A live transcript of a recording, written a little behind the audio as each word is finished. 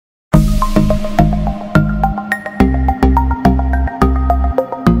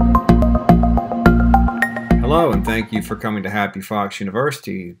thank you for coming to HappyFox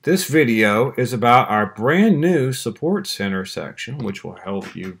University. This video is about our brand new Support Center section, which will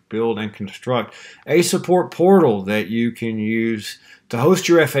help you build and construct a support portal that you can use to host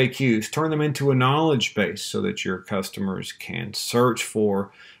your FAQs, turn them into a knowledge base so that your customers can search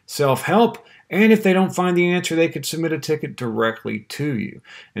for self-help, and if they don't find the answer, they could submit a ticket directly to you.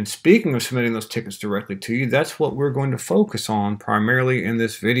 And speaking of submitting those tickets directly to you, that's what we're going to focus on primarily in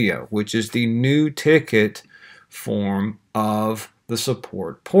this video, which is the new ticket form of the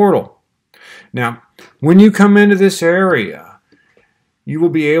support portal. Now, when you come into this area, you will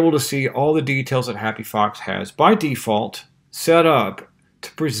be able to see all the details that HappyFox has by default set up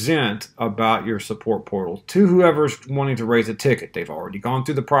to present about your support portal to whoever's wanting to raise a ticket. They've already gone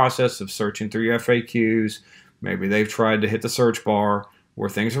through the process of searching through your FAQs. Maybe they've tried to hit the search bar where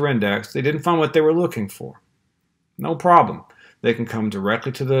things are indexed. They didn't find what they were looking for. No problem. They can come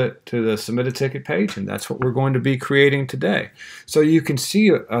directly to the submit a ticket page, and that's what we're going to be creating today. So you can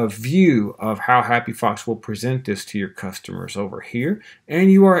see a view of how HappyFox will present this to your customers over here,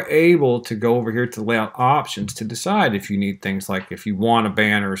 and you are able to go over here to layout options to decide if you need things like if you want a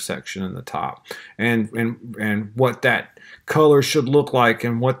banner section in the top, and what that color should look like,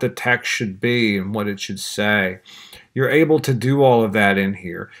 and what the text should be, and what it should say. You're able to do all of that in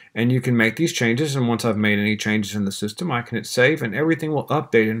here, and you can make these changes, and once I've made any changes in the system, I can hit save, and everything will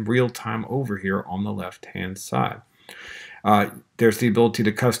update in real time over here on the left-hand side. There's the ability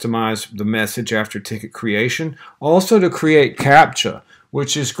to customize the message after ticket creation, also to create CAPTCHA,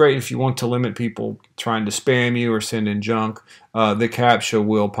 which is great if you want to limit people trying to spam you or send in junk. The CAPTCHA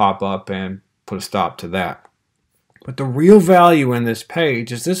will pop up and put a stop to that. But the real value in this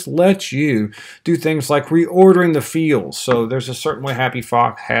page is this lets you do things like reordering the fields. So there's a certain way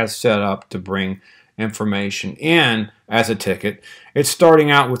HappyFox has set up to bring information in as a ticket. It's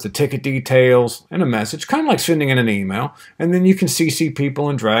starting out with the ticket details and a message, kind of like sending in an email. And then you can CC people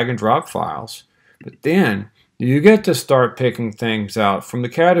and drag and drop files. But then you get to start picking things out from the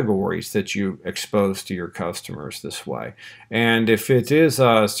categories that you expose to your customers this way. And if it is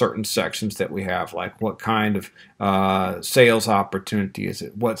certain sections that we have, like what kind of sales opportunity is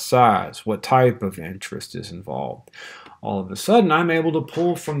it, what size, what type of interest is involved, all of a sudden I'm able to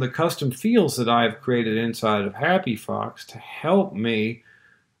pull from the custom fields that I've created inside of HappyFox to help me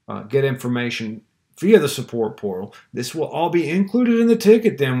get information via the support portal. This will all be included in the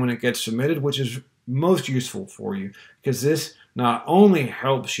ticket then when it gets submitted, which is most useful for you, because this not only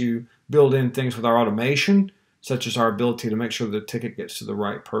helps you build in things with our automation, such as our ability to make sure the ticket gets to the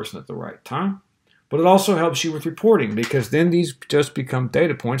right person at the right time, but it also helps you with reporting, because then these just become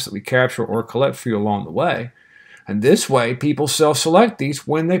data points that we capture or collect for you along the way. And this way, people self-select these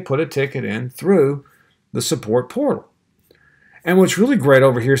when they put a ticket in through the support portal. And what's really great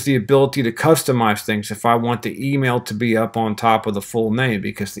over here is the ability to customize things if I want the email to be up on top of the full name,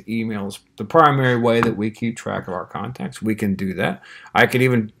 because the email is the primary way that we keep track of our contacts. We can do that. I could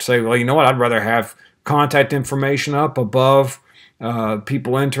even say, well, you know what, I'd rather have contact information up above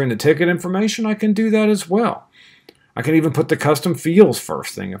people entering the ticket information. I can do that as well. I can even put the custom fields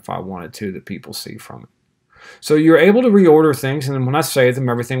first thing if I wanted to that people see from it. So you're able to reorder things, and then when I save them,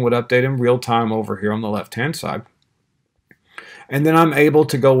 everything would update in real time over here on the left-hand side. And then I'm able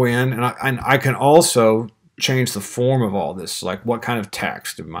to go in, and I can also change the form of all this, like what kind of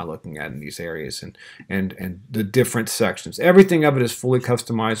text am I looking at in these areas, and the different sections. Everything of it is fully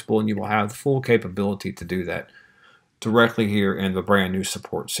customizable, and you will have the full capability to do that directly here in the brand new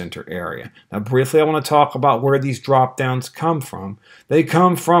Support Center area. Now briefly, I want to talk about where these drop downs come from. They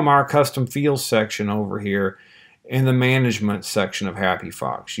come from our custom fields section over here in the management section of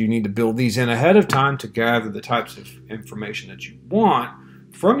HappyFox. You need to build these in ahead of time to gather the types of information that you want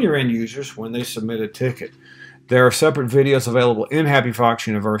from your end users when they submit a ticket. There are separate videos available in HappyFox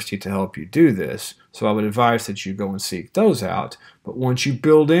University to help you do this, so I would advise that you go and seek those out. But once you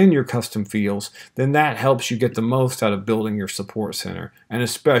build in your custom fields, then that helps you get the most out of building your support center, and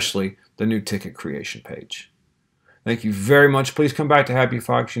especially the new ticket creation page. Thank you very much. Please come back to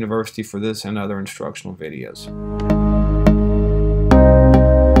HappyFox University for this and other instructional videos.